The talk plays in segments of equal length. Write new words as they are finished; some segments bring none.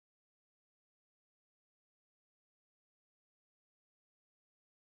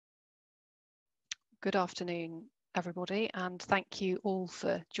Good afternoon, everybody, and thank you all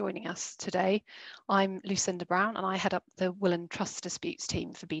for joining us today. I'm Lucinda Brown and I head up the Will and Trust Disputes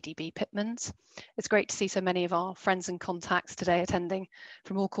team for BDB Pitmans. It's great to see so many of our friends and contacts today attending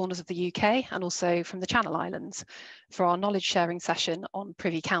from all corners of the UK and also from the Channel Islands for our knowledge sharing session on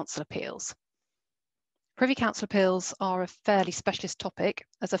Privy Council Appeals. Privy Council Appeals are a fairly specialist topic.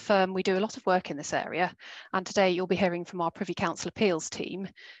 As a firm, we do a lot of work in this area, and today you'll be hearing from our Privy Council Appeals team,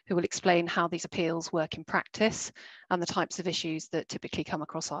 who will explain how these appeals work in practice and the types of issues that typically come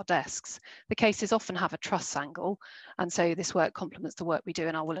across our desks. The cases often have a trusts angle, and so this work complements the work we do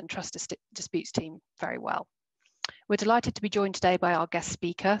in our Will and Trust Disputes team very well. We're delighted to be joined today by our guest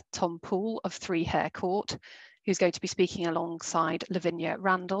speaker, Tom Poole of Hare Court, who's going to be speaking alongside Lavinia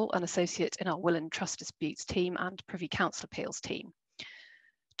Randall, an associate in our Will and Trust Disputes team and Privy Council Appeals team.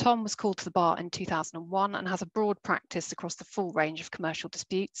 Tom was called to the bar in 2001 and has a broad practice across the full range of commercial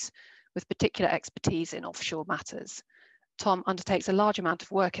disputes, with particular expertise in offshore matters. Tom undertakes a large amount of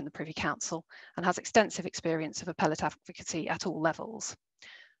work in the Privy Council and has extensive experience of appellate advocacy at all levels.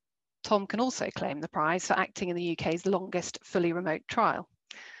 Tom can also claim the prize for acting in the UK's longest fully remote trial.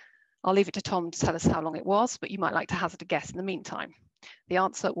 I'll leave it to Tom to tell us how long it was, but you might like to hazard a guess in the meantime. The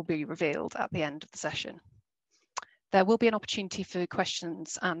answer will be revealed at the end of the session. There will be an opportunity for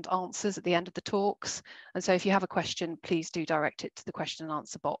questions and answers at the end of the talks, and so if you have a question, please do direct it to the question and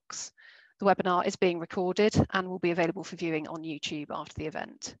answer box. The webinar is being recorded and will be available for viewing on YouTube after the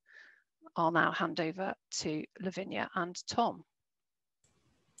event. I'll now hand over to Lavinia and Tom.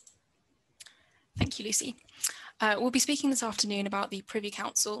 Thank you, Lucy. We'll be speaking this afternoon about the Privy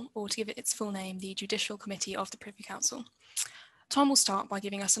Council, or to give it its full name, the Judicial Committee of the Privy Council. Tom will start by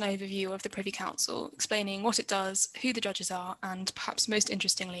giving us an overview of the Privy Council, explaining what it does, who the judges are, and perhaps most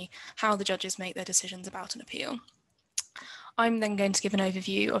interestingly, how the judges make their decisions about an appeal. I'm then going to give an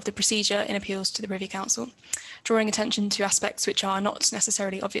overview of the procedure in appeals to the Privy Council, drawing attention to aspects which are not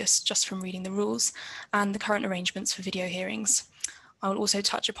necessarily obvious just from reading the rules, and the current arrangements for video hearings. I will also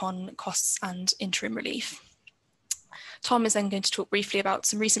touch upon costs and interim relief. Tom is then going to talk briefly about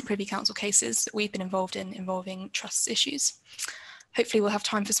some recent Privy Council cases that we've been involved in involving trusts issues. Hopefully we'll have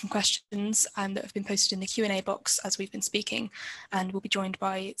time for some questions that have been posted in the Q&A box as we've been speaking, and we'll be joined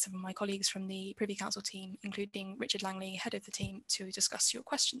by some of my colleagues from the Privy Council team, including Richard Langley, head of the team, to discuss your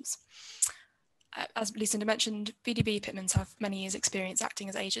questions. As Lucinda mentioned, BDB Pitmans have many years' experience acting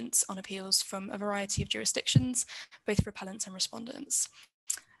as agents on appeals from a variety of jurisdictions, both for appellants and respondents.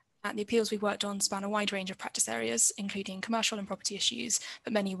 And the appeals we've worked on span a wide range of practice areas, including commercial and property issues,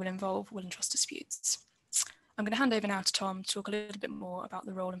 but many will involve will and trust disputes. I'm going to hand over now to Tom to talk a little bit more about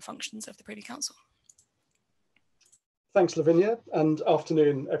the role and functions of the Privy Council. Thanks, Lavinia, and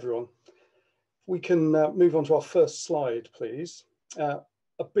afternoon, everyone. We can move on to our first slide, please.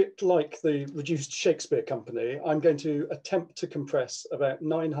 A bit like the reduced Shakespeare Company, I'm going to attempt to compress about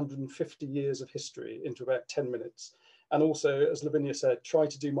 950 years of history into about 10 minutes. And also, as Lavinia said, try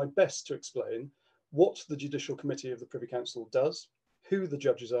to do my best to explain what the Judicial Committee of the Privy Council does, who the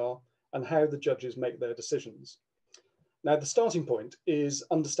judges are, and how the judges make their decisions. Now, the starting point is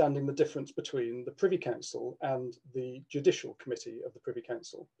understanding the difference between the Privy Council and the Judicial Committee of the Privy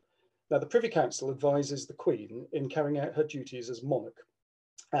Council. Now, the Privy Council advises the Queen in carrying out her duties as monarch.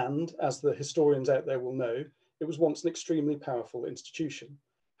 And as the historians out there will know, it was once an extremely powerful institution.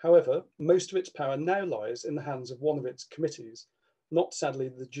 However, most of its power now lies in the hands of one of its committees, not sadly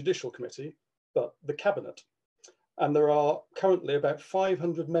the Judicial Committee, but the Cabinet. And there are currently about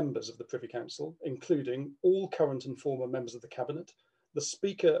 500 members of the Privy Council, including all current and former members of the Cabinet, the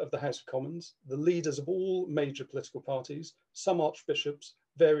Speaker of the House of Commons, the leaders of all major political parties, some archbishops,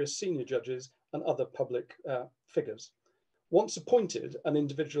 various senior judges, and other public figures. Once appointed, an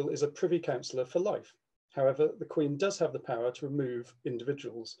individual is a Privy Councillor for life. However, the Queen does have the power to remove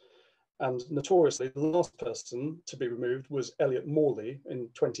individuals. And notoriously, the last person to be removed was Elliot Morley in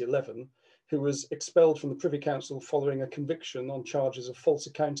 2011, who was expelled from the Privy Council following a conviction on charges of false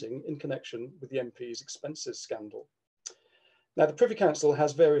accounting in connection with the MP's expenses scandal. Now, the Privy Council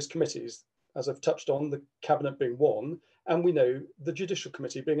has various committees, as I've touched on, the Cabinet being one, and we know the Judicial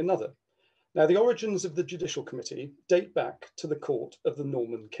Committee being another. Now, the origins of the Judicial Committee date back to the court of the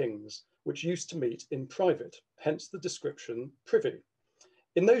Norman kings, which used to meet in private, hence the description privy.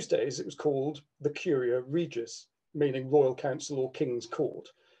 In those days, it was called the Curia Regis, meaning Royal Council or King's Court,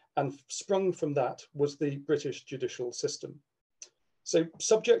 and sprung from that was the British judicial system. So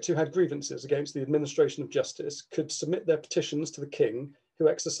subjects who had grievances against the administration of justice could submit their petitions to the King, who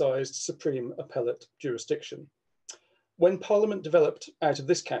exercised supreme appellate jurisdiction. When Parliament developed out of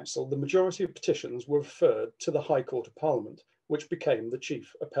this council, the majority of petitions were referred to the High Court of Parliament, which became the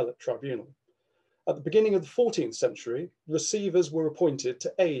chief appellate tribunal. At the beginning of the 14th century, receivers were appointed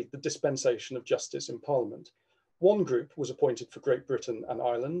to aid the dispensation of justice in Parliament. One group was appointed for Great Britain and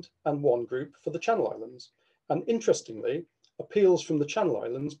Ireland, and one group for the Channel Islands. And interestingly, appeals from the Channel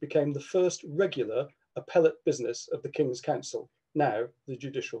Islands became the first regular appellate business of the King's Council, now the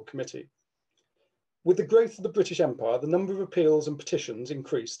Judicial Committee. With the growth of the British Empire, the number of appeals and petitions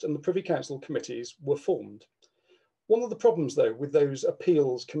increased and the Privy Council committees were formed. One of the problems, though, with those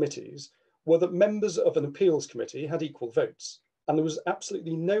appeals committees were that members of an appeals committee had equal votes, and there was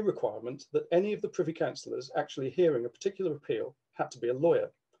absolutely no requirement that any of the Privy Councillors actually hearing a particular appeal had to be a lawyer.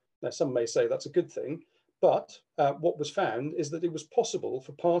 Now, some may say that's a good thing, but what was found is that it was possible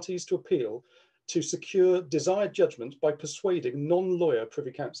for parties to appeal to secure desired judgment by persuading non-lawyer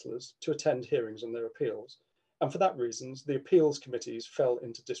Privy Councillors to attend hearings on their appeals. And for that reason, the appeals committees fell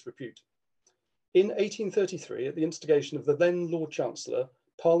into disrepute. In 1833, at the instigation of the then Lord Chancellor,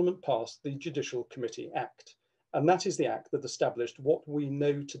 Parliament passed the Judicial Committee Act, and that is the act that established what we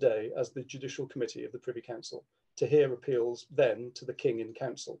know today as the Judicial Committee of the Privy Council, to hear appeals then to the King in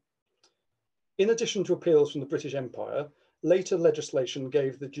Council. In addition to appeals from the British Empire, later legislation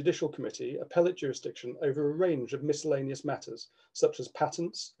gave the Judicial Committee appellate jurisdiction over a range of miscellaneous matters, such as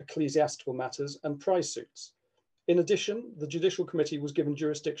patents, ecclesiastical matters, and prize suits. In addition, the Judicial Committee was given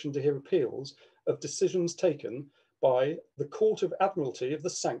jurisdiction to hear appeals of decisions taken by the Court of Admiralty of the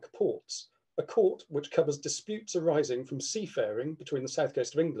Cinque Ports, a court which covers disputes arising from seafaring between the south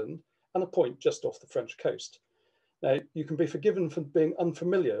coast of England and a point just off the French coast. Now, you can be forgiven for being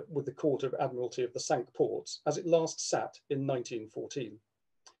unfamiliar with the Court of Admiralty of the Cinque Ports, as it last sat in 1914.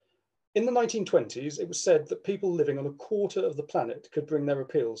 In the 1920s, it was said that people living on a quarter of the planet could bring their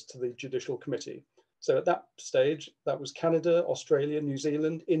appeals to the Judicial Committee. So at that stage, that was Canada, Australia, New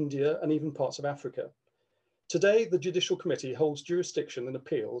Zealand, India, and even parts of Africa. Today, the Judicial Committee holds jurisdiction and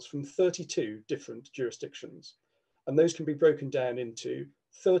appeals from 32 different jurisdictions, and those can be broken down into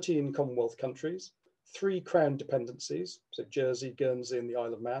 13 Commonwealth countries, 3 Crown dependencies, so Jersey, Guernsey, and the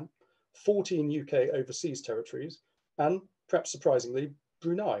Isle of Man, 14 UK overseas territories, and perhaps surprisingly,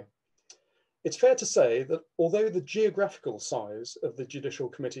 Brunei. It's fair to say that although the geographical size of the Judicial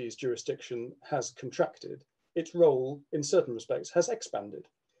Committee's jurisdiction has contracted, its role in certain respects has expanded.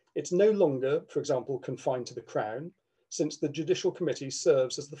 It's no longer, for example, confined to the Crown, since the Judicial Committee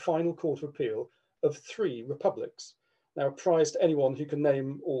serves as the final court of appeal of 3 republics. Now, a prize to anyone who can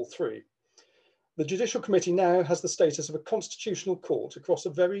name all 3. The Judicial Committee now has the status of a constitutional court across a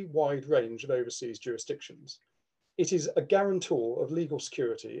very wide range of overseas jurisdictions. It is a guarantor of legal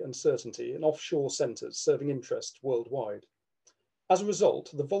security and certainty in offshore centres serving interests worldwide. As a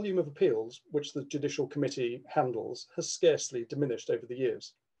result, the volume of appeals which the Judicial Committee handles has scarcely diminished over the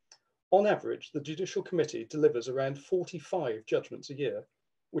years. On average, the Judicial Committee delivers around 45 judgments a year,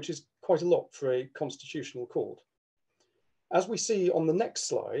 which is quite a lot for a constitutional court. As we see on the next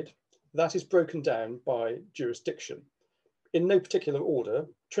slide, that is broken down by jurisdiction. In no particular order,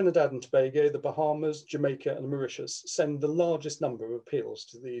 Trinidad and Tobago, the Bahamas, Jamaica, and Mauritius send the largest number of appeals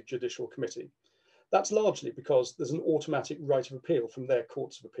to the Judicial Committee. That's largely because there's an automatic right of appeal from their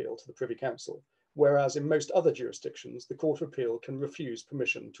courts of appeal to the Privy Council, whereas in most other jurisdictions, the Court of Appeal can refuse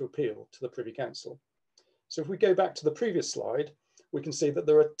permission to appeal to the Privy Council. So if we go back to the previous slide, we can see that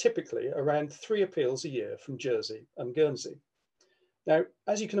there are typically around 3 appeals a year from Jersey and Guernsey. Now,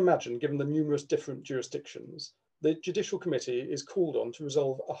 as you can imagine, given the numerous different jurisdictions, the Judicial Committee is called on to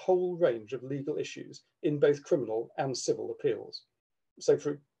resolve a whole range of legal issues in both criminal and civil appeals. So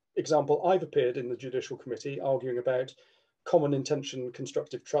for example, I've appeared in the Judicial Committee arguing about common intention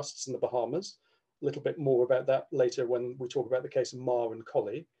constructive trusts in the Bahamas. A little bit more about that later when we talk about the case of Marr and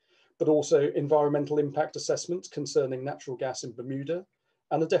Colley, but also environmental impact assessments concerning natural gas in Bermuda,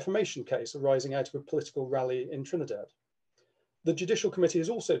 and a defamation case arising out of a political rally in Trinidad. The Judicial Committee has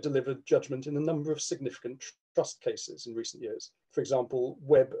also delivered judgment in a number of significant trust cases in recent years. For example,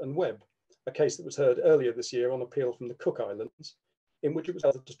 Webb and Webb, a case that was heard earlier this year on appeal from the Cook Islands, in which it was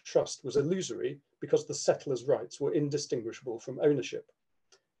held that the trust was illusory because the settlers' rights were indistinguishable from ownership.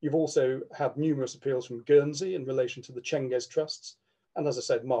 You've also had numerous appeals from Guernsey in relation to the Chenges trusts, and as I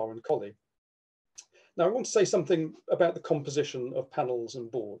said, Marr and Colley. Now, I want to say something about the composition of panels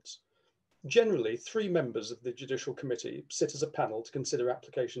and boards. Generally, 3 members of the Judicial Committee sit as a panel to consider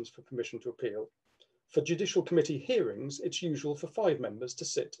applications for permission to appeal. For Judicial Committee hearings, it's usual for 5 members to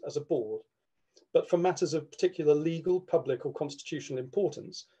sit as a board. But for matters of particular legal, public, or constitutional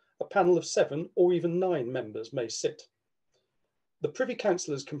importance, a panel of 7 or even 9 members may sit. The Privy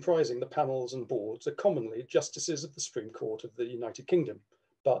Councillors comprising the panels and boards are commonly Justices of the Supreme Court of the United Kingdom,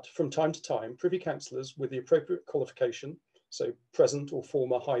 but from time to time, Privy Councillors with the appropriate qualification, so present or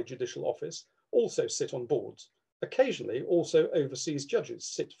former high judicial office, also sit on boards. Occasionally, also overseas judges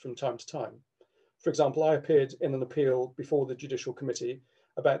sit from time to time. For example, I appeared in an appeal before the Judicial Committee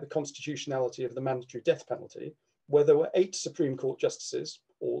about the constitutionality of the mandatory death penalty, where there were 8 Supreme Court justices,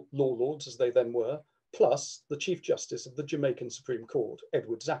 or law lords as they then were, plus the Chief Justice of the Jamaican Supreme Court,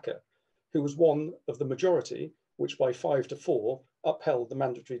 Edward Zaka, who was one of the majority which by 5-4 upheld the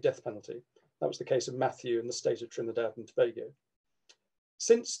mandatory death penalty. That was the case of Matthew in the state of Trinidad and Tobago.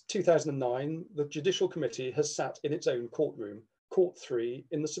 Since 2009, the Judicial Committee has sat in its own courtroom, Court 3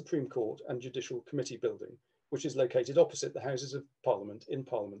 in the Supreme Court and Judicial Committee building, which is located opposite the Houses of Parliament in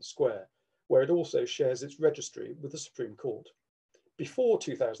Parliament Square, where it also shares its registry with the Supreme Court. Before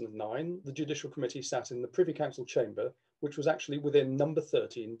 2009, the Judicial Committee sat in the Privy Council chamber, which was actually within number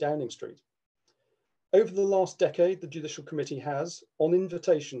 13 Downing Street. Over the last decade, the Judicial Committee has, on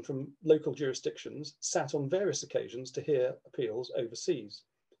invitation from local jurisdictions, sat on various occasions to hear appeals overseas.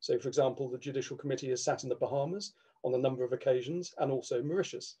 So, for example, the Judicial Committee has sat in the Bahamas on a number of occasions, and also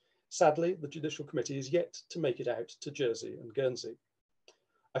Mauritius. Sadly, the Judicial Committee is yet to make it out to Jersey and Guernsey.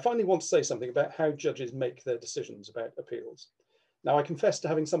 I finally want to say something about how judges make their decisions about appeals. Now, I confess to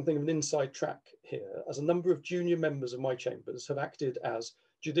having something of an inside track here, as a number of junior members of my chambers have acted as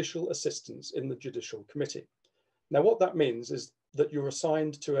judicial assistants in the Judicial Committee. Now, what that means is that you're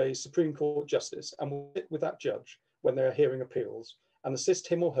assigned to a Supreme Court justice and will sit with that judge when they're hearing appeals and assist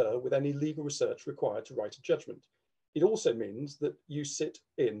him or her with any legal research required to write a judgment. It also means that you sit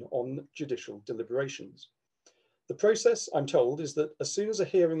in on judicial deliberations. The process, I'm told, is that as soon as a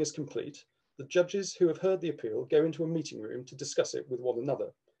hearing is complete, the judges who have heard the appeal go into a meeting room to discuss it with one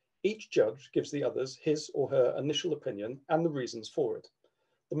another. Each judge gives the others his or her initial opinion and the reasons for it.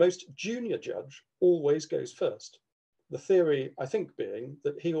 The most junior judge always goes first. The theory, I think, being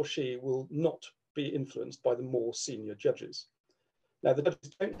that he or she will not be influenced by the more senior judges. Now, the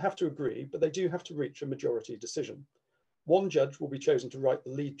judges don't have to agree, but they do have to reach a majority decision. One judge will be chosen to write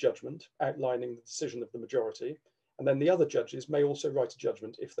the lead judgment, outlining the decision of the majority, and then the other judges may also write a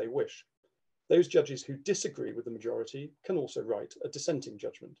judgment if they wish. Those judges who disagree with the majority can also write a dissenting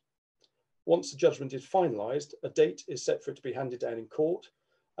judgment. Once the judgment is finalised, a date is set for it to be handed down in court,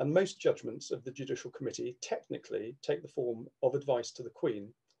 and most judgments of the Judicial Committee technically take the form of advice to the Queen,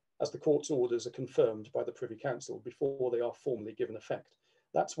 as the court's orders are confirmed by the Privy Council before they are formally given effect.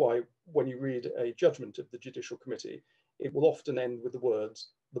 That's why when you read a judgment of the Judicial Committee, it will often end with the words,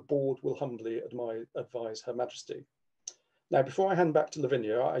 "The board will humbly advise Her Majesty." Now, before I hand back to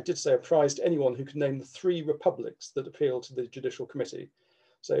Lavinia, I did say I prized anyone who could name the 3 republics that appeal to the Judicial Committee.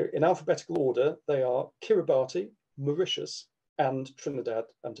 So in alphabetical order, they are Kiribati, Mauritius, and Trinidad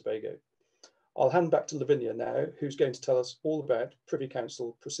and Tobago. I'll hand back to Lavinia now, who's going to tell us all about Privy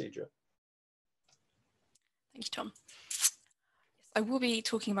Council procedure. Thank you, Tom. I will be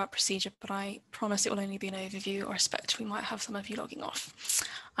talking about procedure, but I promise it will only be an overview. I respect we might have some of you logging off.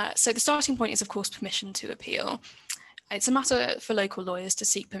 So the starting point is, of course, permission to appeal. It's a matter for local lawyers to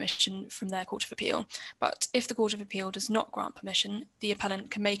seek permission from their Court of Appeal, but if the Court of Appeal does not grant permission, the appellant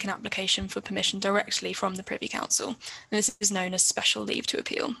can make an application for permission directly from the Privy Council, and this is known as special leave to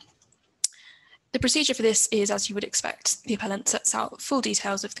appeal. The procedure for this is as you would expect. The appellant sets out full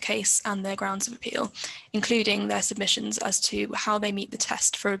details of the case and their grounds of appeal, including their submissions as to how they meet the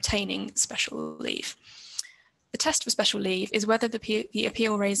test for obtaining special leave. The test for special leave is whether the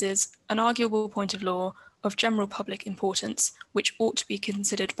appeal raises an arguable point of law of general public importance, which ought to be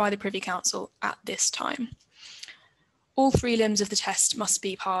considered by the Privy Council at this time. All 3 limbs of the test must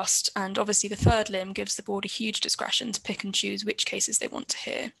be passed, and obviously the 3rd limb gives the board a huge discretion to pick and choose which cases they want to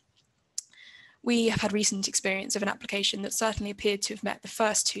hear. We have had recent experience of an application that certainly appeared to have met the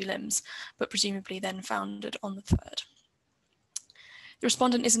first 2 limbs, but presumably then founded on the 3rd. The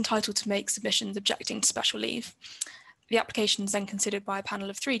respondent is entitled to make submissions objecting to special leave. The application is then considered by a panel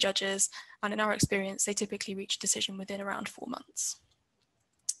of 3 judges, and in our experience, they typically reach a decision within around 4 months.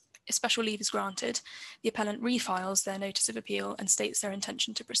 If special leave is granted, the appellant refiles their notice of appeal and states their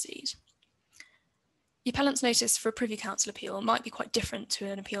intention to proceed. The appellant's notice for a Privy Council appeal might be quite different to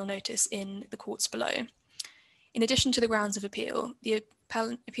an appeal notice in the courts below. In addition to the grounds of appeal, the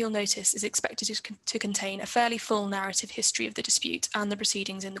appeal notice is expected to contain a fairly full narrative history of the dispute and the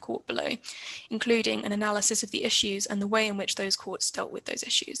proceedings in the court below, including an analysis of the issues and the way in which those courts dealt with those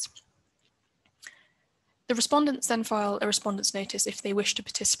issues. The respondents then file a respondent's notice if they wish to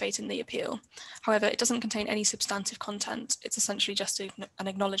participate in the appeal. However, it doesn't contain any substantive content. It's essentially just an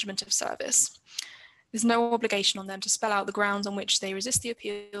acknowledgement of service. There's no obligation on them to spell out the grounds on which they resist the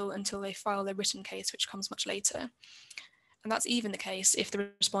appeal until they file their written case, which comes much later. And that's even the case if the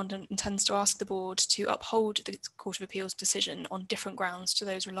respondent intends to ask the board to uphold the Court of Appeal's decision on different grounds to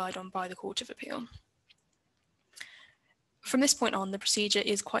those relied on by the Court of Appeal. From this point on, the procedure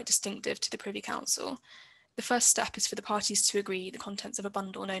is quite distinctive to the Privy Council. The first step is for the parties to agree the contents of a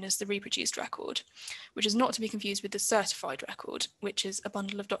bundle known as the reproduced record, which is not to be confused with the certified record, which is a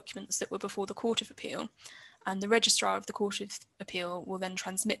bundle of documents that were before the Court of Appeal, and the registrar of the Court of Appeal will then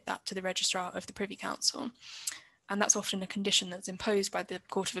transmit that to the registrar of the Privy Council. And that's often a condition that's imposed by the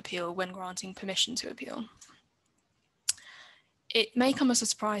Court of Appeal when granting permission to appeal. It may come as a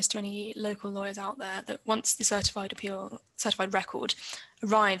surprise to any local lawyers out there that once the certified record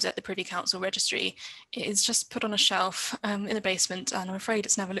arrives at the Privy Council registry, it is just put on a shelf in the basement, and I'm afraid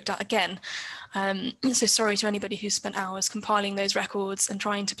it's never looked at again. So sorry to anybody who's spent hours compiling those records and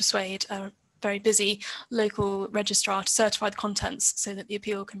trying to persuade a very busy local registrar to certify the contents so that the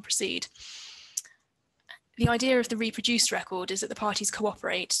appeal can proceed. The idea of the reproduced record is that the parties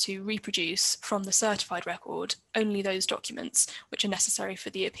cooperate to reproduce from the certified record only those documents which are necessary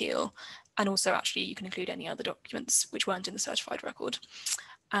for the appeal, and also actually you can include any other documents which weren't in the certified record.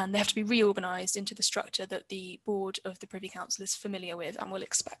 And they have to be reorganised into the structure that the board of the Privy Council is familiar with and will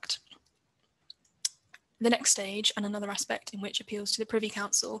expect. The next stage, and another aspect in which appeals to the Privy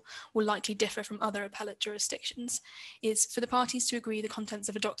Council will likely differ from other appellate jurisdictions, is for the parties to agree the contents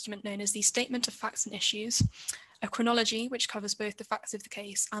of a document known as the Statement of Facts and Issues, a chronology which covers both the facts of the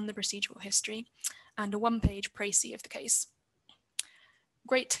case and the procedural history, and a one-page précis of the case.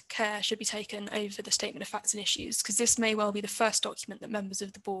 Great care should be taken over the Statement of Facts and Issues, because this may well be the first document that members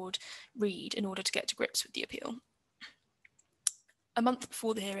of the board read in order to get to grips with the appeal. A month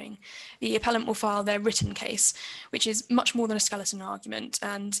before the hearing, the appellant will file their written case, which is much more than a skeleton argument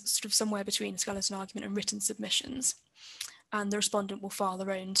and sort of somewhere between a skeleton argument and written submissions. And the respondent will file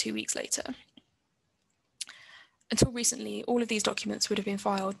their own 2 weeks later. Until recently, all of these documents would have been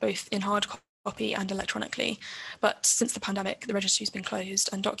filed both in hard copy and electronically, but since the pandemic, the registry has been closed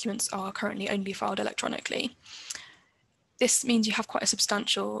and documents are currently only filed electronically. This means you have quite a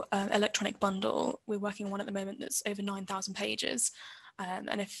substantial electronic bundle. We're working on one at the moment that's over 9,000 pages.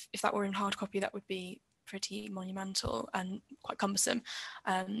 And if that were in hard copy, that would be pretty monumental and quite cumbersome.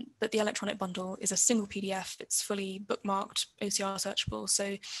 But the electronic bundle is a single PDF. It's fully bookmarked, OCR searchable,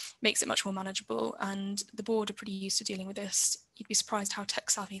 so makes it much more manageable. And the board are pretty used to dealing with this. You'd be surprised how tech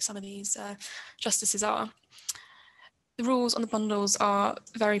savvy some of these justices are. The rules on the bundles are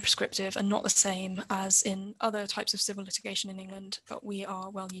very prescriptive and not the same as in other types of civil litigation in England, but we are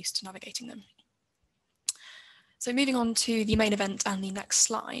well used to navigating them. So moving on to the main event and the next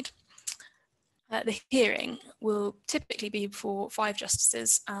slide. The hearing will typically be before 5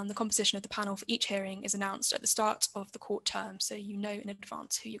 justices, and the composition of the panel for each hearing is announced at the start of the court term, so you know in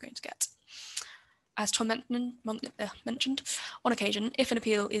advance who you're going to get. As Tom mentioned, on occasion, if an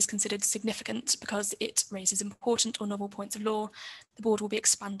appeal is considered significant because it raises important or novel points of law, the board will be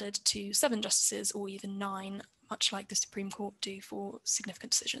expanded to 7 justices or even 9, much like the Supreme Court do for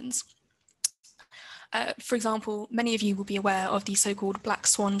significant decisions. For example, many of you will be aware of the so-called Black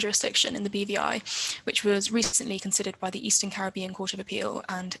Swan jurisdiction in the BVI, which was recently considered by the Eastern Caribbean Court of Appeal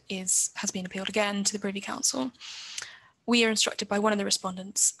and has been appealed again to the Privy Council. We are instructed by one of the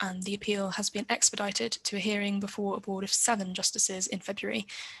respondents, and the appeal has been expedited to a hearing before a board of 7 justices in February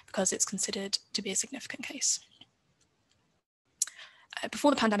because it's considered to be a significant case.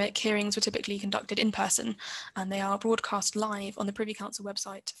 Before the pandemic, hearings were typically conducted in person, and they are broadcast live on the Privy Council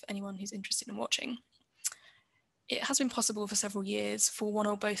website for anyone who's interested in watching. It has been possible for several years for one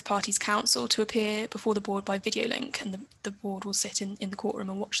or both parties' counsel to appear before the board by video link, and the board will sit in the courtroom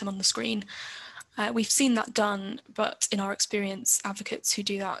and watch them on the screen. We've seen that done, but in our experience, advocates who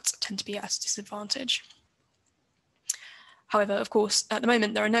do that tend to be at a disadvantage. However, of course, at the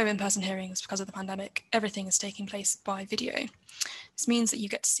moment, there are no in-person hearings because of the pandemic. Everything is taking place by video. This means that you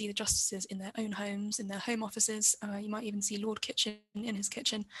get to see the justices in their own homes, in their home offices. You might even see Lord Kitchen in his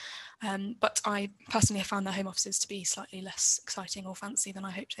kitchen. But I personally have found their home offices to be slightly less exciting or fancy than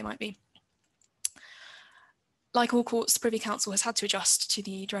I hoped they might be. Like all courts, the Privy Council has had to adjust to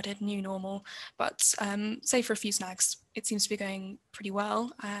the dreaded new normal, but save for a few snags, it seems to be going pretty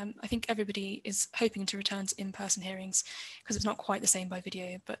well. I think everybody is hoping to return to in-person hearings because it's not quite the same by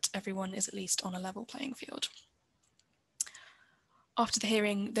video, but everyone is at least on a level playing field. After the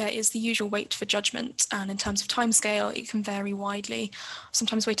hearing, there is the usual wait for judgment, and in terms of timescale, it can vary widely.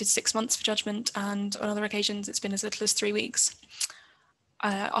 Sometimes waited 6 months for judgment, and on other occasions, it's been as little as 3 weeks.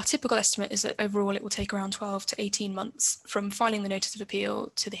 Our typical estimate is that overall it will take around 12 to 18 months from filing the notice of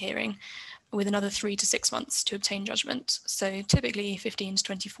appeal to the hearing, with another 3 to 6 months to obtain judgment. So typically 15 to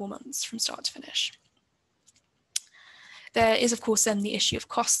 24 months from start to finish. There is, of course, then the issue of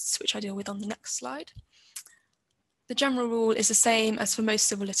costs, which I deal with on the next slide. The general rule is the same as for most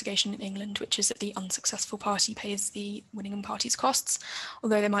civil litigation in England, which is that the unsuccessful party pays the winning party's costs,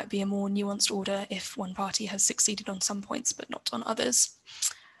 although there might be a more nuanced order if one party has succeeded on some points but not on others.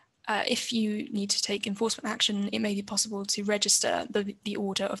 If you need to take enforcement action, it may be possible to register the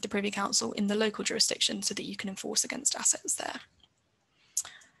order of the Privy Council in the local jurisdiction so that you can enforce against assets there.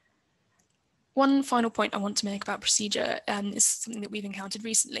 One final point I want to make about procedure is something that we've encountered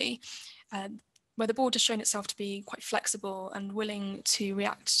recently, where the board has shown itself to be quite flexible and willing to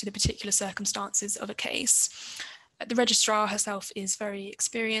react to the particular circumstances of a case. The registrar herself is very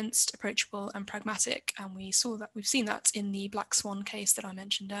experienced, approachable and pragmatic, and we've seen that in the Black Swan case that I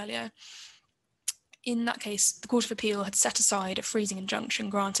mentioned earlier. In that case, the Court of Appeal had set aside a freezing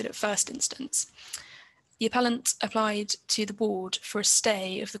injunction granted at first instance. The appellant applied to the board for a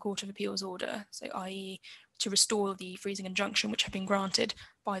stay of the Court of Appeal's order, so i.e. to restore the freezing injunction which had been granted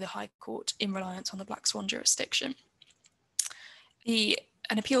by the High Court in reliance on the Black Swan jurisdiction.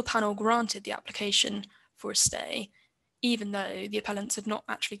 An appeal panel granted the application for a stay, even though the appellants had not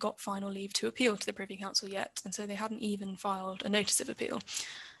actually got final leave to appeal to the Privy Council yet, and so they hadn't even filed a notice of appeal.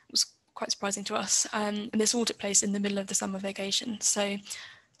 It was quite surprising to us, and this all took place in the middle of the summer vacation. So,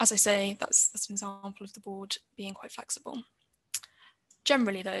 as I say, that's an example of the board being quite flexible.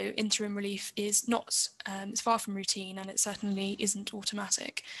 Generally, though, interim relief is not, it's far from routine, and it certainly isn't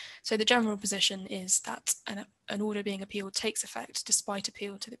automatic. So the general position is that an order being appealed takes effect despite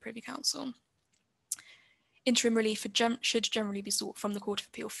appeal to the Privy Council. Interim relief should generally be sought from the Court of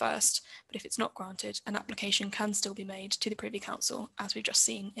Appeal first, but if it's not granted, an application can still be made to the Privy Council, as we've just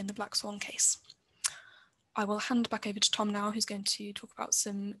seen in the Black Swan case. I will hand back over to Tom now, who's going to talk about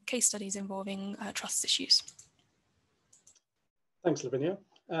some case studies involving trust issues. Thanks, Lavinia.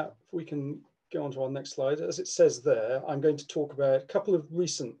 If we can go on to our next slide. As it says there, I'm going to talk about a couple of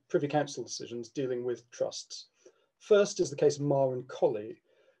recent Privy Council decisions dealing with trusts. First is the case of Marr and Colley,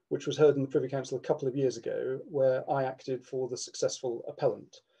 which was heard in the Privy Council a couple of years ago, where I acted for the successful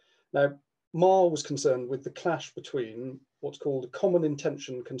appellant. Now, Marr was concerned with the clash between what's called a common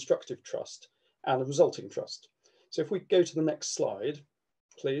intention constructive trust and a resulting trust. So if we go to the next slide,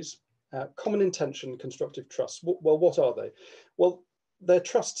 please. Common intention constructive trusts. Well, what are they? Well, they're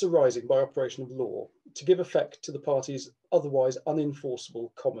trusts arising by operation of law to give effect to the parties' otherwise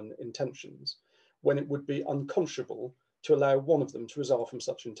unenforceable common intentions, when it would be unconscionable to allow one of them to resolve from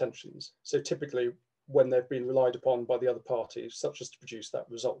such intentions. So typically when they've been relied upon by the other parties, such as to produce that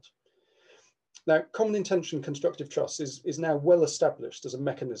result. Now, common intention constructive trust is now well established as a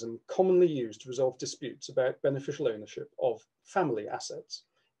mechanism commonly used to resolve disputes about beneficial ownership of family assets,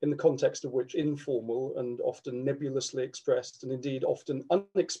 in the context of which informal and often nebulously expressed and indeed often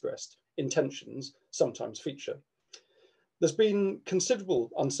unexpressed intentions sometimes feature. There's been considerable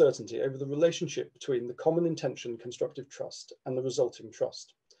uncertainty over the relationship between the common intention constructive trust and the resulting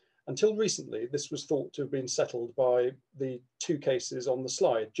trust. Until recently, this was thought to have been settled by the two cases on the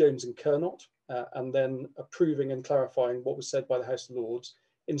slide, Jones and Kernott, and then approving and clarifying what was said by the House of Lords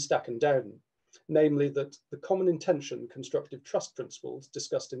in Stack and Dowden, namely that the common intention constructive trust principles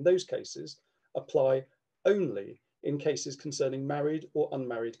discussed in those cases apply only in cases concerning married or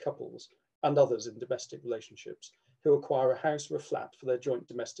unmarried couples and others in domestic relationships who acquire a house or a flat for their joint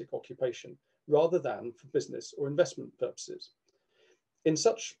domestic occupation, rather than for business or investment purposes. In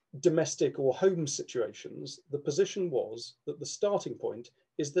such domestic or home situations, the position was that the starting point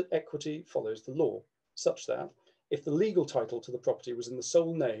is that equity follows the law, such that if the legal title to the property was in the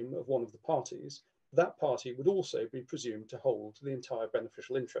sole name of one of the parties, that party would also be presumed to hold the entire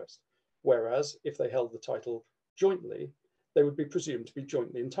beneficial interest. Whereas if they held the title jointly, they would be presumed to be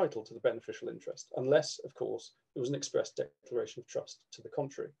jointly entitled to the beneficial interest, unless, of course, there was an express declaration of trust to the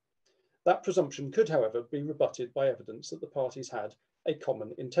contrary. That presumption could, however, be rebutted by evidence that the parties had a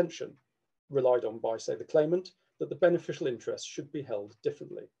common intention, relied on by, say, the claimant, that the beneficial interest should be held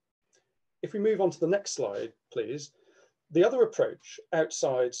differently. If we move on to the next slide, please, the other approach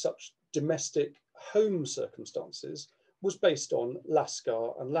outside such domestic home circumstances was based on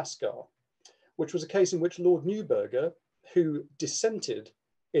Lascar and Lascar, which was a case in which Lord Newburgh, who dissented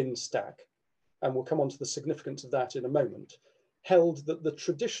in Stack, and we'll come on to the significance of that in a moment, held that the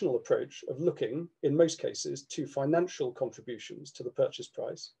traditional approach of looking, in most cases, to financial contributions to the purchase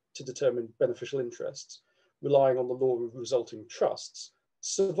price to determine beneficial interests, relying on the law of resulting trusts,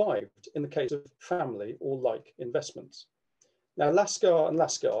 survived in the case of family or like investments. Now, Lascar and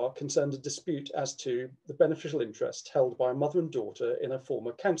Lascar concerned a dispute as to the beneficial interest held by a mother and daughter in a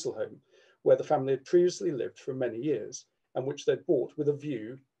former council home, where the family had previously lived for many years, and which they'd bought with a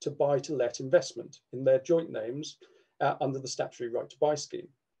view to buy-to-let investment in their joint names, under the statutory right to buy scheme.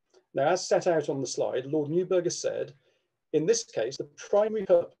 Now, as set out on the slide, Lord Neuberger said, in this case, the primary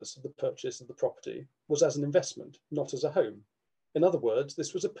purpose of the purchase of the property was as an investment, not as a home. In other words,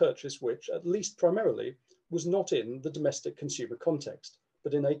 this was a purchase which, at least primarily, was not in the domestic consumer context,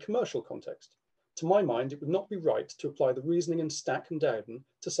 but in a commercial context. To my mind, it would not be right to apply the reasoning in Stack and Dowden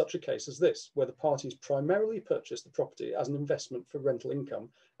to such a case as this, where the parties primarily purchased the property as an investment for rental income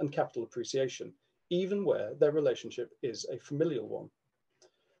and capital appreciation, even where their relationship is a familial one.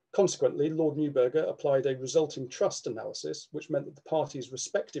 Consequently, Lord Neuberger applied a resulting trust analysis, which meant that the parties'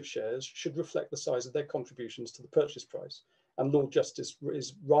 respective shares should reflect the size of their contributions to the purchase price, and Lord Justice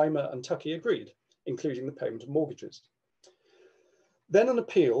Reimer and Tuckey agreed, including the payment of mortgages. Then an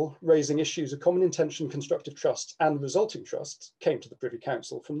appeal raising issues of common intention constructive trusts and resulting trusts came to the Privy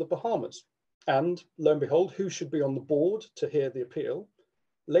Council from the Bahamas. And lo and behold, who should be on the board to hear the appeal?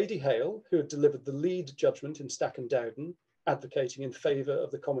 Lady Hale, who had delivered the lead judgment in Stack and Dowden, advocating in favour of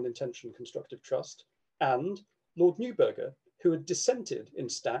the common intention constructive trust, and Lord Neuberger, who had dissented in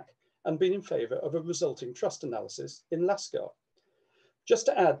Stack and been in favour of a resulting trust analysis in Lascar. Just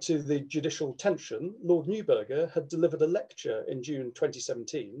to add to the judicial tension, Lord Neuberger had delivered a lecture in June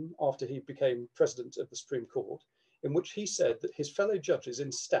 2017, after he became President of the Supreme Court, in which he said that his fellow judges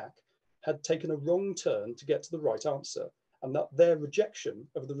in Stack had taken a wrong turn to get to the right answer, and that their rejection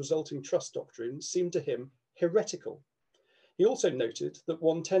of the resulting trust doctrine seemed to him heretical. He also noted that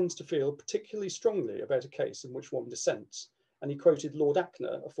one tends to feel particularly strongly about a case in which one dissents, and he quoted Lord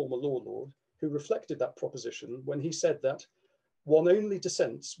Ackner, a former law lord, who reflected that proposition when he said that one only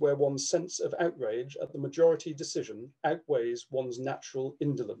dissents where one's sense of outrage at the majority decision outweighs one's natural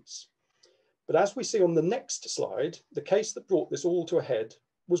indolence. But as we see on the next slide, the case that brought this all to a head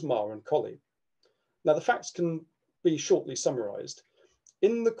was Marr and Colley. Now, the facts can be shortly summarised.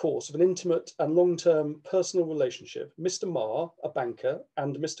 In the course of an intimate and long-term personal relationship, Mr. Marr, a banker,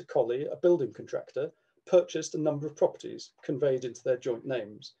 and Mr. Colley, a building contractor, purchased a number of properties conveyed into their joint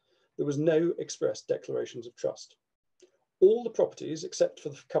names. There was no express declarations of trust. All the properties, except for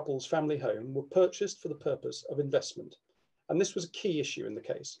the couple's family home, were purchased for the purpose of investment. And this was a key issue in the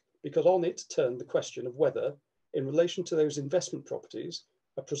case, because on it turned the question of whether, in relation to those investment properties,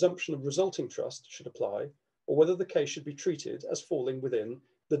 a presumption of resulting trust should apply, or whether the case should be treated as falling within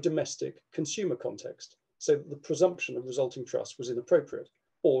the domestic consumer context, so that the presumption of resulting trust was inappropriate,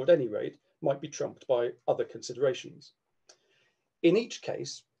 or at any rate, might be trumped by other considerations. In each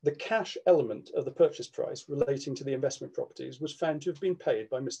case, the cash element of the purchase price relating to the investment properties was found to have been paid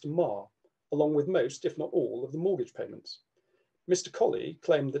by Mr. Marr, along with most, if not all, of the mortgage payments. Mr. Colley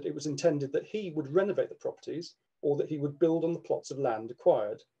claimed that it was intended that he would renovate the properties or that he would build on the plots of land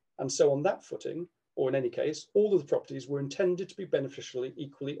acquired. And so on that footing, or in any case, all of the properties were intended to be beneficially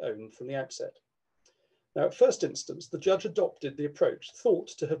equally owned from the outset. Now, at first instance, the judge adopted the approach thought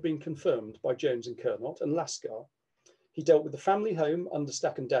to have been confirmed by Jones and Kernot and Lascar. He dealt with the family home under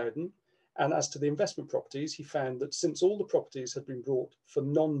Stack and Dowden, and as to the investment properties, he found that since all the properties had been brought for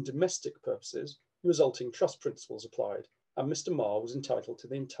non-domestic purposes, resulting trust principles applied, and Mr. Marr was entitled to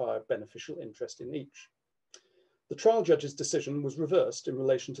the entire beneficial interest in each. The trial judge's decision was reversed in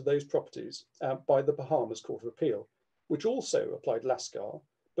relation to those properties by the Bahamas Court of Appeal, which also applied Lascar,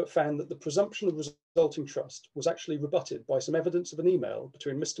 but found that the presumption of resulting trust was actually rebutted by some evidence of an email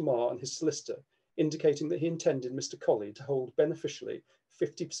between Mr. Marr and his solicitor, indicating that he intended Mr. Colley to hold beneficially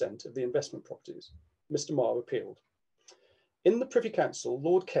 50% of the investment properties. Mr. Marr appealed. In the Privy Council,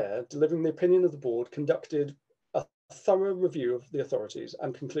 Lord Kerr, delivering the opinion of the board, conducted a thorough review of the authorities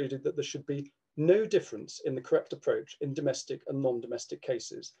and concluded that there should be no difference in the correct approach in domestic and non-domestic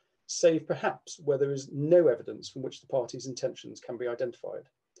cases, save perhaps where there is no evidence from which the parties' intentions can be identified.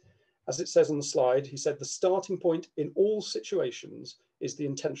 As it says on the slide, he said the starting point in all situations is the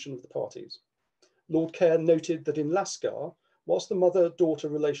intention of the parties. Lord Kerr noted that in Lascar, whilst the mother-daughter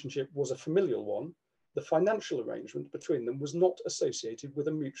relationship was a familial one, the financial arrangement between them was not associated with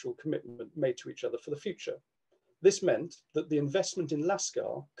a mutual commitment made to each other for the future. This meant that the investment in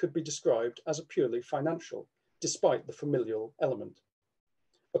Lascar could be described as a purely financial, despite the familial element.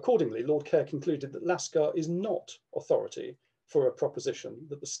 Accordingly, Lord Kerr concluded that Lascar is not authority for a proposition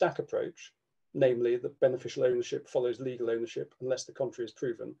that the Stack approach, namely that beneficial ownership follows legal ownership unless the contrary is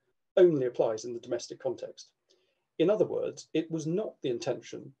proven, only applies in the domestic context. In other words, it was not the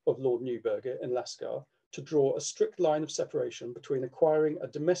intention of Lord Neuberger in Lascar to draw a strict line of separation between acquiring a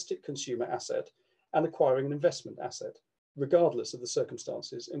domestic consumer asset and acquiring an investment asset, regardless of the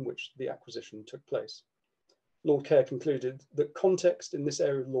circumstances in which the acquisition took place. Lord Kerr concluded that context in this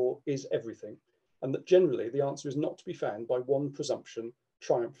area of law is everything, and that generally the answer is not to be found by one presumption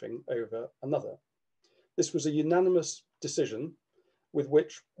triumphing over another. This was a unanimous decision with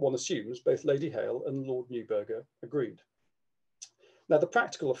which one assumes both Lady Hale and Lord Newburgh agreed. Now, the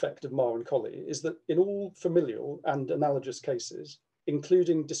practical effect of Marr and Colley is that in all familial and analogous cases,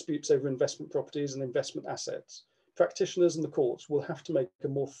 including disputes over investment properties and investment assets, practitioners and the courts will have to make a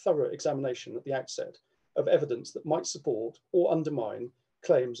more thorough examination at the outset of evidence that might support or undermine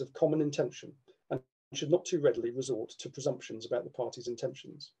claims of common intention and should not too readily resort to presumptions about the parties'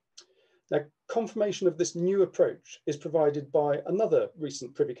 intentions. Now, confirmation of this new approach is provided by another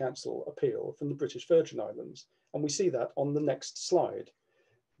recent Privy Council appeal from the British Virgin Islands, and we see that on the next slide,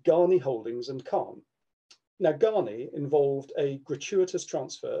 Garney Holdings and Khan. Now, Garney involved a gratuitous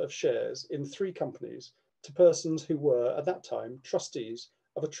transfer of shares in 3 companies to persons who were, at that time, trustees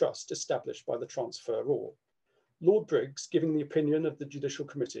of a trust established by the transferor. Lord Briggs, giving the opinion of the Judicial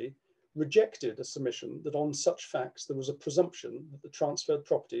Committee, rejected a submission that on such facts there was a presumption that the transferred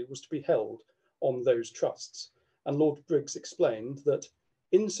property was to be held on those trusts. And Lord Briggs explained that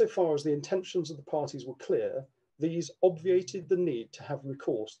insofar as the intentions of the parties were clear, these obviated the need to have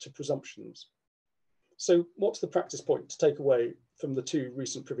recourse to presumptions. So what's the practice point to take away from the 2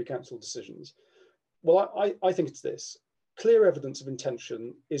 recent Privy Council decisions? Well, I think it's this. Clear evidence of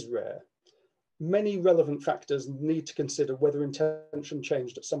intention is rare. Many relevant factors need to consider whether intention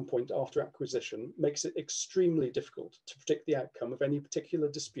changed at some point after acquisition makes it extremely difficult to predict the outcome of any particular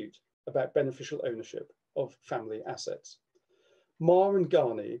dispute about beneficial ownership of family assets. Marr and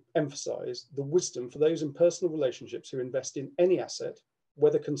Garney emphasise the wisdom for those in personal relationships who invest in any asset,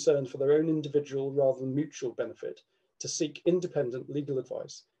 whether concerned for their own individual rather than mutual benefit, to seek independent legal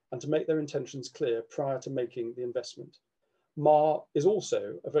advice and to make their intentions clear prior to making the investment. Marr is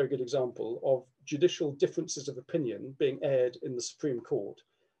also a very good example of judicial differences of opinion being aired in the Supreme Court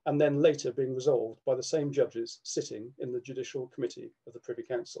and then later being resolved by the same judges sitting in the Judicial Committee of the Privy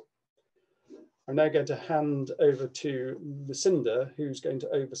Council. I'm now going to hand over to Lucinda, who's going to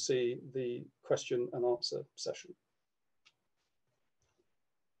oversee the question and answer session.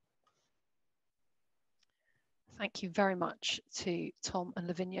 Thank you very much to Tom and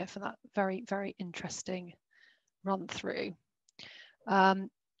Lavinia for that very, very interesting run through.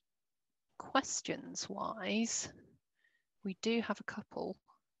 Questions wise, we do have a couple,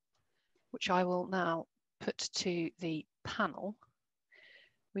 which I will now put to the panel.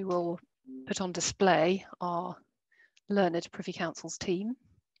 We will put on display our learned Privy Council's team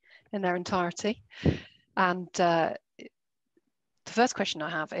in their entirety. And the first question I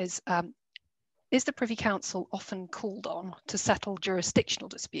have is the Privy Council often called on to settle jurisdictional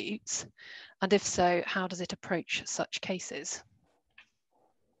disputes? And if so, how does it approach such cases?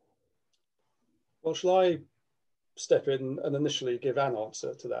 Well, shall I step in and initially give an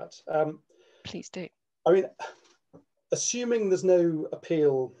answer to that? Please do. I mean, assuming there's no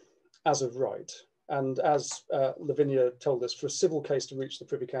appeal as of right, and as Lavinia told us, for a civil case to reach the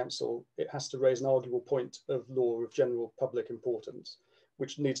Privy Council, it has to raise an arguable point of law of general public importance,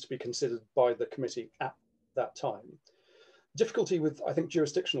 which needs to be considered by the committee at that time. Difficulty with, I think,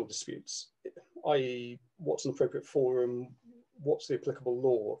 jurisdictional disputes, i.e. what's an appropriate forum, what's the applicable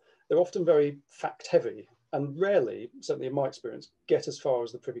law, they're often very fact heavy and rarely, certainly in my experience, get as far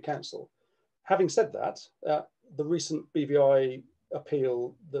as the Privy Council. Having said that, the recent BVI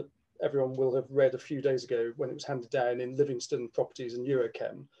appeal that everyone will have read a few days ago when it was handed down in Livingston Properties and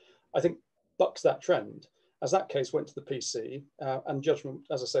Eurochem, I think bucks that trend, as that case went to the PC and judgment,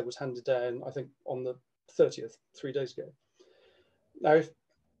 as I said, was handed down, I think, on the 30th, 3 days ago. Now, if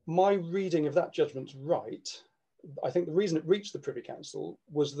my reading of that judgment's right, I think the reason it reached the Privy Council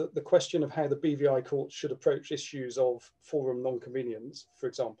was that the question of how the BVI court should approach issues of forum non-convenience, for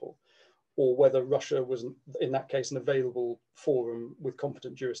example, or whether Russia was, in that case, an available forum with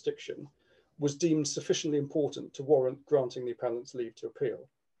competent jurisdiction, was deemed sufficiently important to warrant granting the appellant's leave to appeal.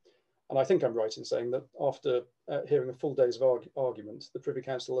 And I think I'm right in saying that after hearing a full day's of argument, the Privy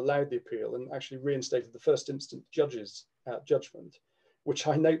Council allowed the appeal and actually reinstated the first instance judge's judgment, which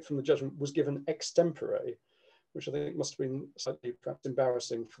I note from the judgment was given extempore, which I think must have been slightly perhaps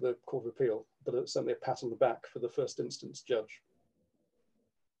embarrassing for the Court of Appeal, but it's certainly a pat on the back for the first instance judge.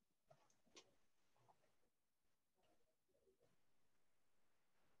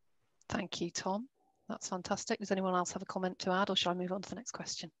 Thank you, Tom. That's fantastic. Does anyone else have a comment to add, or shall I move on to the next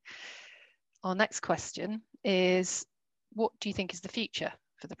question? Our next question is, what do you think is the future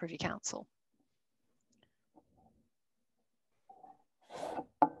for the Privy Council?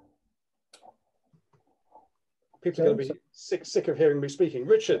 People are going to be sick of hearing me speaking.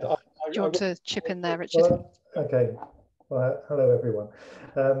 Richard, do you want to chip in there, Richard? Well, okay. Well, hello, everyone.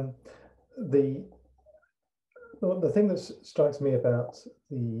 The thing that strikes me about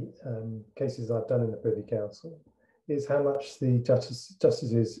the cases I've done in the Privy Council is how much the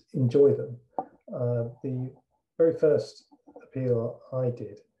justices enjoy them. The very first appeal I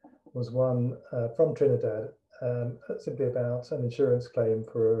did was one from Trinidad, simply about an insurance claim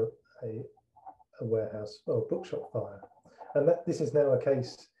for a warehouse or bookshop fire. And this is now a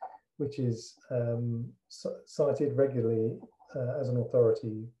case which is cited regularly as an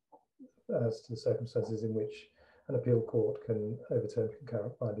authority as to the circumstances in which an appeal court can overturn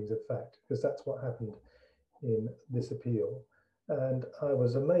concurrent findings of fact, because that's what happened in this appeal. And I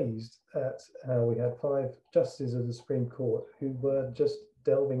was amazed at how we had 5 justices of the Supreme Court who were just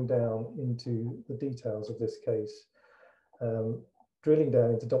delving down into the details of this case, drilling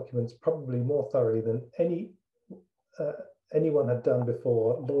down into documents probably more thoroughly than anyone had done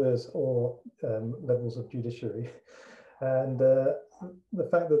before, lawyers or levels of judiciary. And the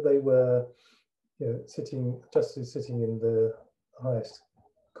fact that they were, justices sitting in the highest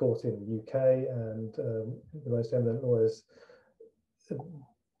court in the UK and the most eminent lawyers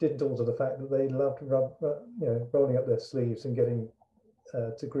didn't alter the fact that they loved rolling up their sleeves and getting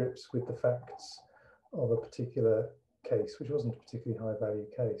to grips with the facts of a particular case, which wasn't a particularly high value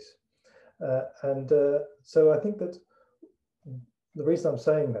case. So I think that the reason I'm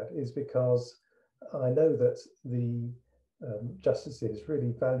saying that is because I know that the justices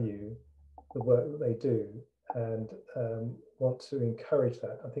really value the work that they do and want to encourage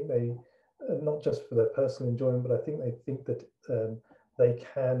that. I think they, not just for their personal enjoyment, but I think they think that they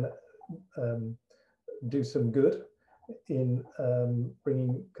can do some good in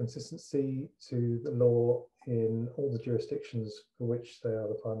bringing consistency to the law in all the jurisdictions for which they are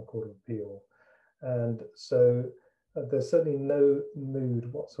the final court of appeal. And so there's certainly no mood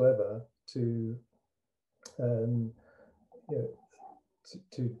whatsoever to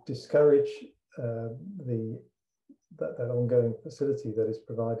to discourage that ongoing facility that is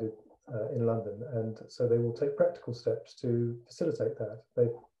provided in London, and so they will take practical steps to facilitate that.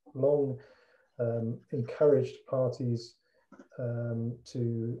 They've long encouraged parties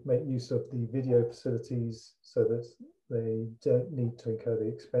to make use of the video facilities so that they don't need to incur the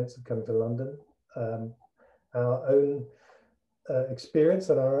expense of coming to London. Our own experience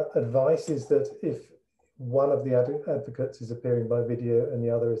and our advice is that if one of the advocates is appearing by video and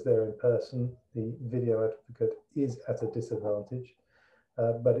the other is there in person, the video advocate is at a disadvantage,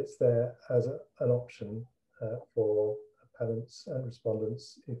 but it's there as an option for appellants and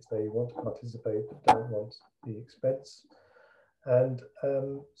respondents if they want to participate but don't want the expense. And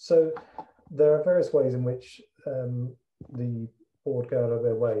so there are various ways in which the board go out of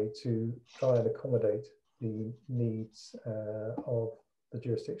their way to try and accommodate the needs of the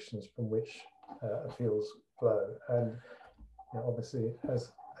jurisdictions from which appeals flow. And obviously,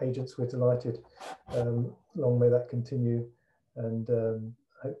 as agents, we're delighted. Long may that continue. And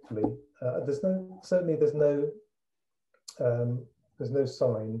hopefully, there's no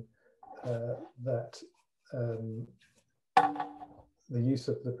sign that the use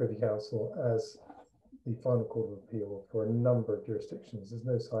of the Privy Council as the final court of appeal for a number of jurisdictions, there's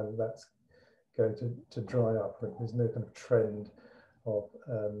no sign that that's going to dry up. There's no kind of trend of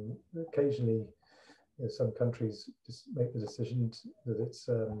occasionally some countries just make the decision that it's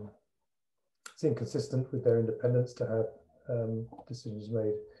inconsistent with their independence to have decisions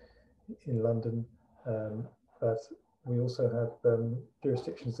made in London, but we also have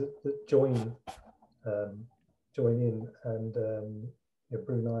jurisdictions that join in, and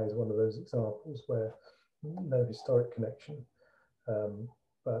Brunei is one of those examples where no historic connection,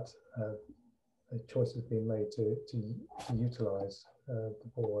 but a choice has been made to utilise the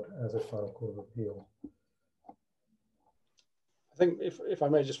board as a final court of appeal. I think if I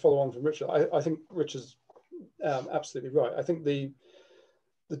may just follow on from Richard, I think Richard's absolutely right. I think the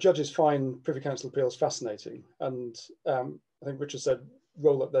judges find Privy Council appeals fascinating, and I think Richard said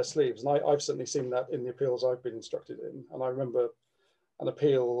roll up their sleeves, and I've certainly seen that in the appeals I've been instructed in. And I remember an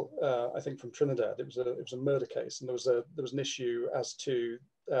appeal, I think from Trinidad. It was a murder case, and there was an issue as to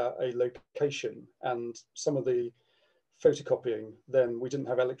a location, and some of the photocopying. Then we didn't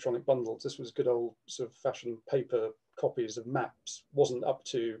have electronic bundles. This was good old sort of fashioned paper copies of maps. Wasn't up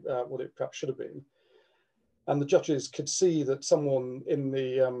to what it perhaps should have been. And the judges could see that someone in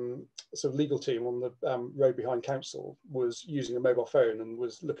the sort of legal team on the row behind counsel was using a mobile phone and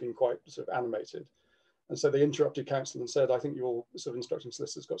was looking quite sort of animated. And so they interrupted counsel and said, I think your sort of instructing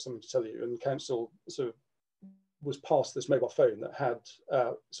solicitor's got something to tell you. And counsel sort of was past this mobile phone that had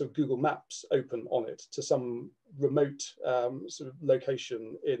sort of Google Maps open on it to some remote sort of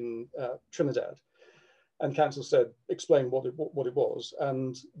location in Trinidad. And counsel said, explain what it was.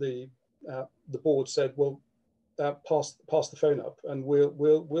 And the board said, well, pass the phone up, and we'll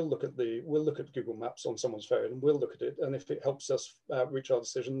look at Google Maps on someone's phone, and we'll look at it, and if it helps us reach our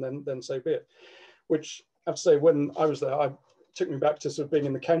decision, then so be it. Which I have to say, when I was there, it took me back to sort of being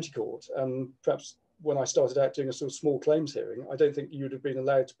in the county court, and perhaps when I started out doing a sort of small claims hearing, I don't think you'd have been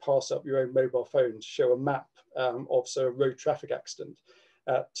allowed to pass up your own mobile phone to show a map of a road traffic accident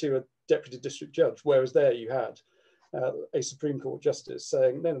to a deputy district judge, whereas there you had a Supreme Court justice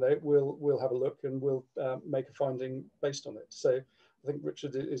saying, no, we'll have a look and we'll make a finding based on it. So I think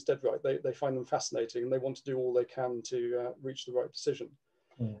Richard is dead right. They find them fascinating, and they want to do all they can to reach the right decision.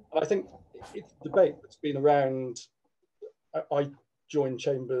 And I think it's a debate that's been around. I joined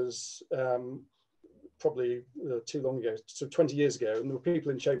Chambers probably too long ago, so 20 years ago, and there were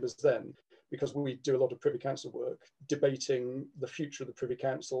people in Chambers then, because we do a lot of Privy Council work, debating the future of the Privy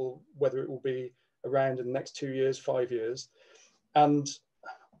Council, whether it will be around in the next 2 years, 5 years. And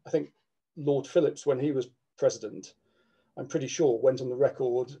I think Lord Phillips, when he was president, I'm pretty sure went on the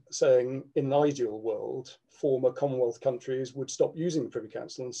record saying, in an ideal world, former Commonwealth countries would stop using the Privy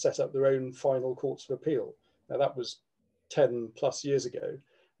Council and set up their own final courts of appeal. Now that was 10 plus years ago.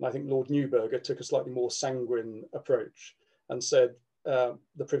 And I think Lord Newburger took a slightly more sanguine approach and said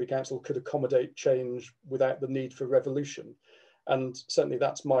the Privy Council could accommodate change without the need for revolution. And certainly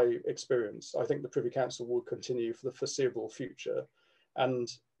that's my experience. I think the Privy Council will continue for the foreseeable future. And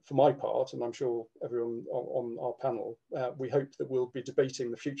for my part, and I'm sure everyone on our panel, we hope that we'll be debating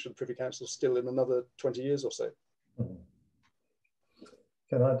the future of the Privy Council still in another 20 years or so.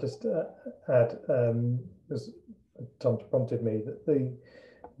 Can I just add, as Tom prompted me, that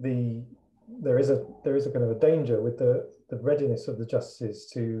there is a kind of a danger with the readiness of the justices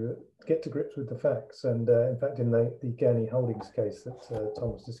to get to grips with the facts. And in fact, in the Gurney Holdings case that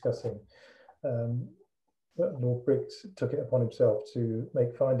Tom was discussing, Lord Briggs took it upon himself to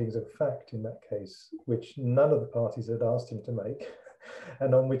make findings of fact in that case, which none of the parties had asked him to make,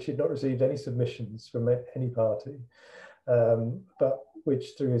 and on which he'd not received any submissions from any party, but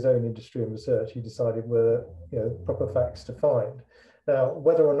which through his own industry and research, he decided were proper facts to find. Now,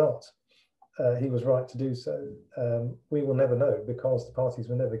 whether or not he was right to do so, we will never know, because the parties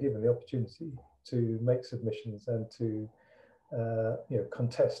were never given the opportunity to make submissions and to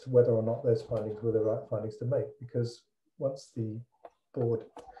contest whether or not those findings were the right findings to make. Because once the board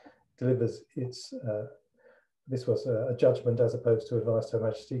delivers its, this was a judgment as opposed to advice to Her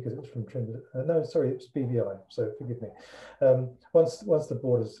Majesty, because it was from Trinidad. No, sorry, it was BVI. So forgive me. Once the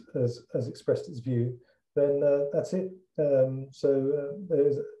board has expressed its view, then that's it. So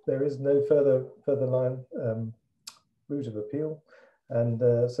there is no further line route of appeal, and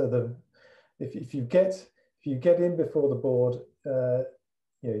so if you get in before the board,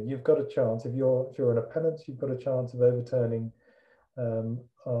 you've got a chance. If you're an appellant, you've got a chance of overturning, and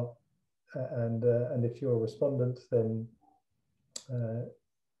if you're a respondent, then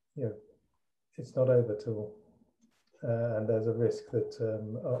it's not over till, and there's a risk that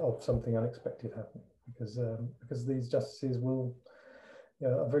of something unexpected happening. Because these justices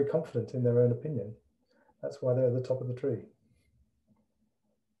are very confident in their own opinion. That's why they're at the top of the tree.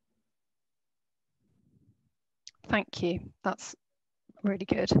 Thank you. That's really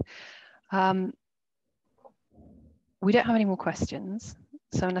good. We don't have any more questions,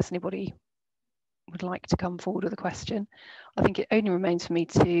 so unless anybody would like to come forward with a question, I think it only remains for me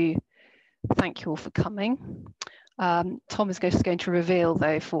to thank you all for coming. Tom is just going to reveal,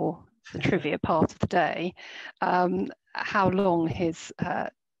 though, for the trivia part of the day, how long his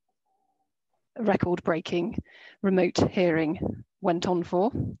record-breaking remote hearing went on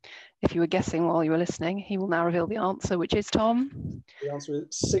for. If you were guessing while you were listening, he will now reveal the answer, which is, Tom? The answer is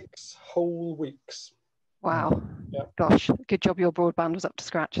 6 whole weeks. Wow. Yep. Gosh, good job your broadband was up to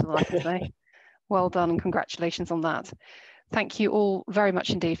scratch, as I like to say. Well done, and congratulations on that. Thank you all very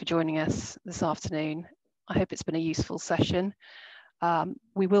much indeed for joining us this afternoon. I hope it's been a useful session.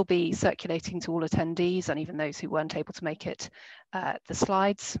 We will be circulating to all attendees and even those who weren't able to make it the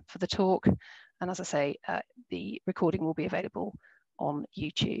slides for the talk. And as I say, the recording will be available on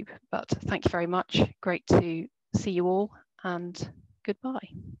YouTube. But thank you very much. Great to see you all, and goodbye.